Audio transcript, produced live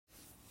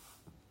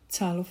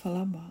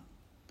Tauloto.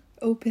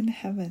 Open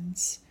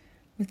heavens.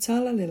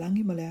 MATALA le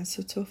langi mo le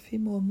aso TOFI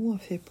Muamua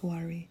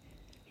FEPUARI.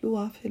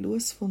 Luafe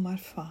luas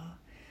fumarfa.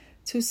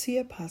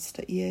 Tusi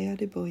pasta Paia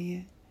de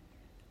boye.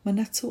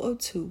 Manatu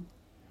Autu.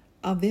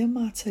 Avea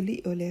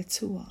matali o le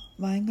Atua.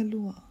 Vainga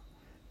lua.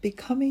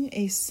 Becoming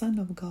a son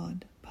of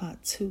God.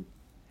 Part 2.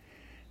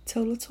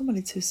 Tauloto ma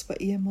le Tusi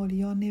Paia mo le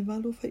Ioane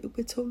valu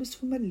faai'uga tolus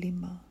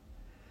fumalima.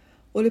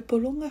 O le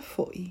pologa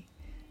fo'i.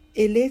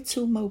 E le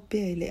tumau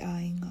pea I le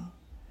āiga.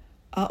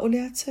 A o le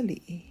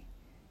atali.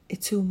 E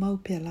tumau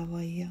pea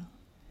lava ia.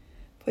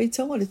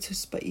 Faitauga le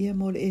Tusi Paia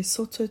mo le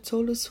Esoto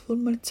tolus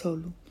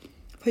fulmaltolu.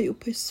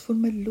 Faai'upes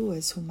fulmalua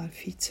e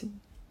sumalfitu.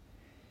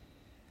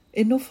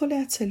 E nofo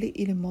le atali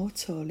I le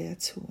maota o le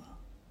atua.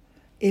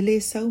 E le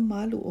sau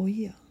malu o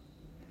ia.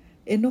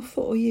 E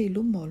nofo o ia I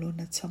luma o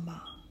Lona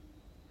Tama.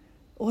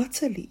 O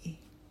atali.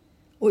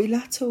 O I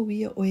latou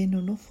ia o e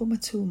nonofo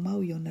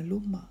tumau I ona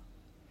luma.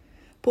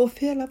 Po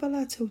fea lava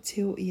latou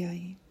te o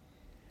iai.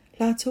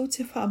 Latou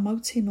te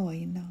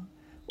faamautinoaina.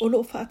 O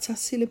lo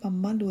faatasi le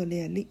mamalu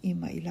le Alii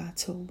ma I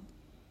latou.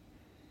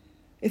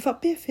 E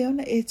faapefea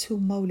ona e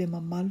tumau le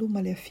mamalu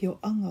ma le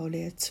afioaga o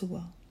le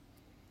atua.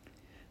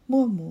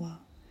 Muamua.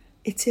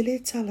 E te le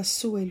tala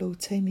sua I lo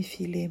taimi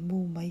fi le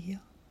mu maia.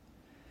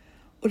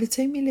 O le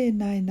taimi le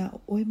naina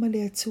o e ma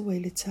le atua I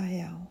le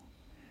tae au.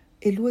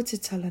 E lua te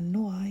tala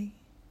noa ai.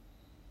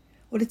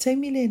 O le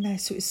taimi le nai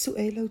su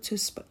e lau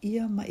Tusi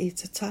Paia ma e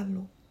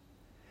tatalo.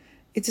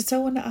 E te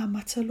tawana a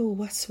matalo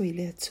waso I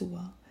le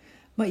atua.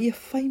 Ma ia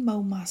fai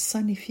mau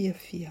masani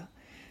fia.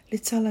 Le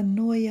tala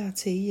noa ia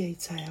te ia I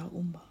tae au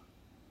uma.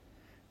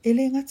 E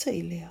le ngata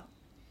I lea.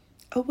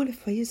 Au le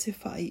fai se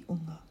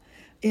faai'uga.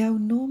 E au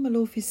noa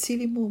malo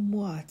fisili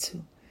Muamua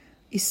atu.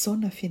 I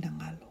sona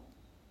finangalo.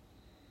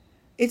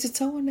 E te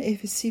tawana e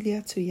fisili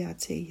atu ia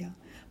te ia.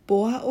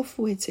 Po a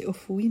ofu e te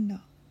ofuina.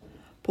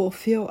 Po o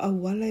feo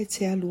au wala e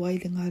te alu ai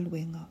le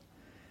ngaluenga.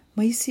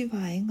 Ma isi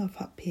vaenga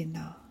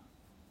faapena.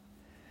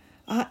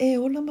 A e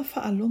ola ma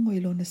faalongo I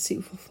lona si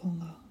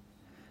ufafonga.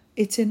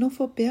 E te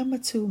nofo pea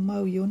matu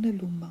mau I ona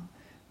luma.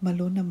 Ma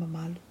lona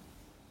mamalu.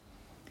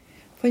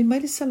 Fai mai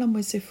le salamo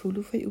e se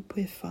fulu fai upu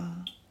e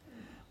faa.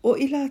 O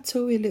I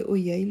latou e le o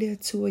iai le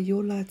atua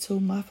yo latou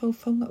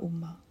mafaufaunga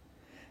uma.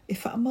 E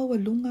faamaua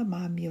lunga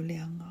maami o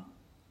leanga.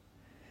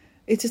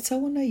 E te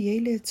tawana iai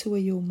le atua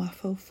yo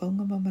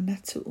mafaufaunga ma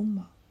manatu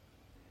uma.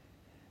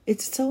 E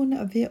te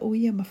tawana Avea o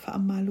ia ma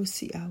faamalu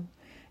si au.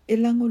 E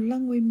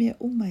lango I mea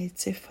uma e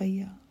te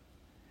faia.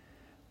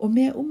 O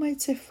mea uma e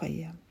te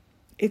faia.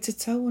 E te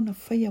tawana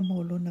faia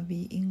mo lona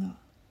vi inga.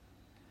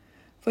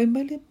 Fai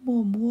mele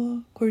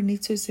Muamua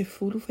korinito se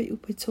fulu fai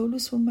upe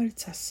tolus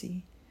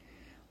maritasi.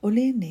 O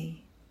le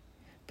nei.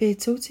 Pe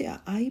tau te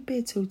a ai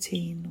pe tau te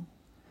inu.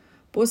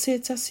 Po se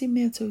tasi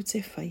mea tau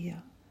te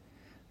faia.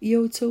 Ia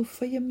o tau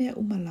faia mea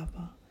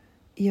umalava.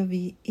 Ia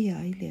vi ia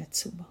I le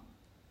atua.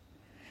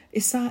 E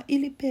sa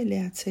ili pe le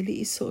atali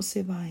I so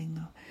se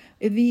vaenga.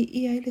 E vi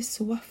ia I le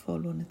suafa o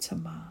Lona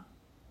Tama.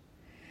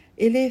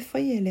 E le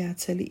faia le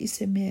atali I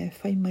se mea e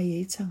fai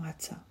mai e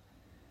tangata.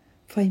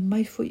 Fai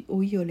mai foi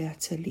ui o le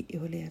atali I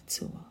o le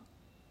atua.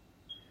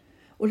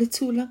 O le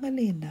tūlanga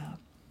le nā.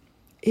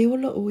 E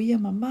ola o ia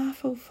ma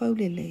mafau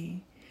le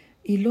lei.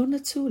 I lona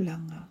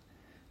tūlanga.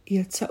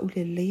 Ia tau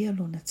le leia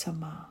Lona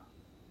Tamā.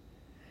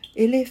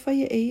 E le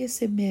faia e ia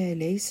se mea e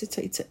le se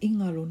taita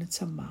inga Lona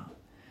Tamā.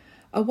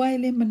 A wai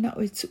le mana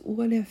o e tu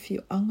ua le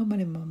afioaga ma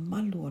le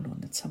mamalu o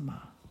Lona Tamā.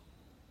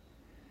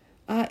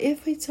 A e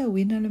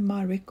faitauina le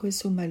mareko e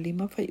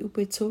sumalima fai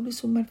upe tolu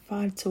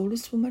sumalfa le tolu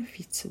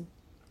sumalfitu.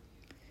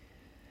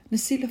 Na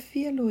sila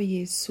fia lo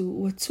Yesu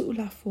ua tu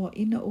la fua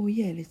ina o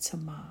ia le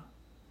Tamā.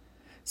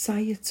 Sa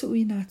ia tu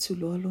ina atu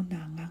loa lo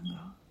na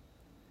nganga.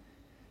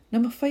 Na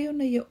mawhai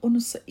ona ia ono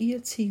sa ia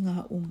ti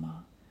ngā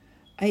uma.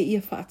 Ai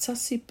ia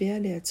faatasi pea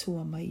le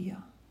atua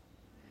maia.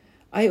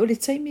 Ai o le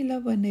taimi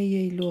lava na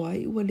ia I loa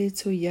ai ua le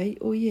to iai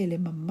o ia le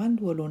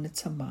mamalu o Lona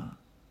Tamā.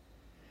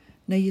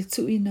 Na ia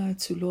tu ina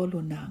atu loa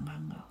lo na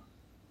nganga.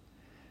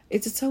 E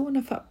te tau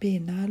na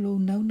faapena lo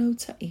naunau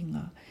ta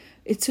inga.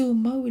 E tu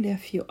mau I le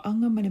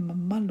afioaga ma le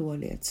mamalu o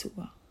le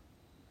atua.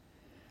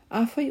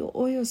 A fai o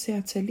oio se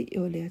atali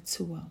o le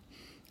atua.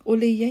 O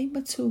le iai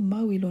matu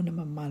mau I lona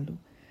mamalu.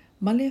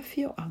 Ma le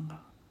afioaga.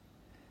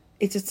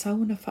 E te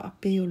tau na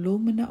faapeo lo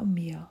mana o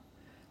mia.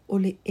 O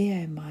le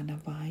ea e mana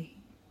vai.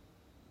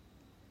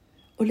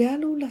 O le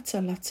alu lata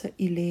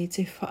I le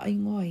te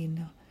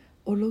faai'uga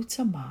o lo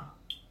Tamā.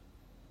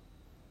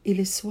 I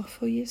le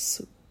suafo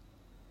Yesu.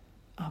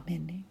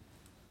 Amen.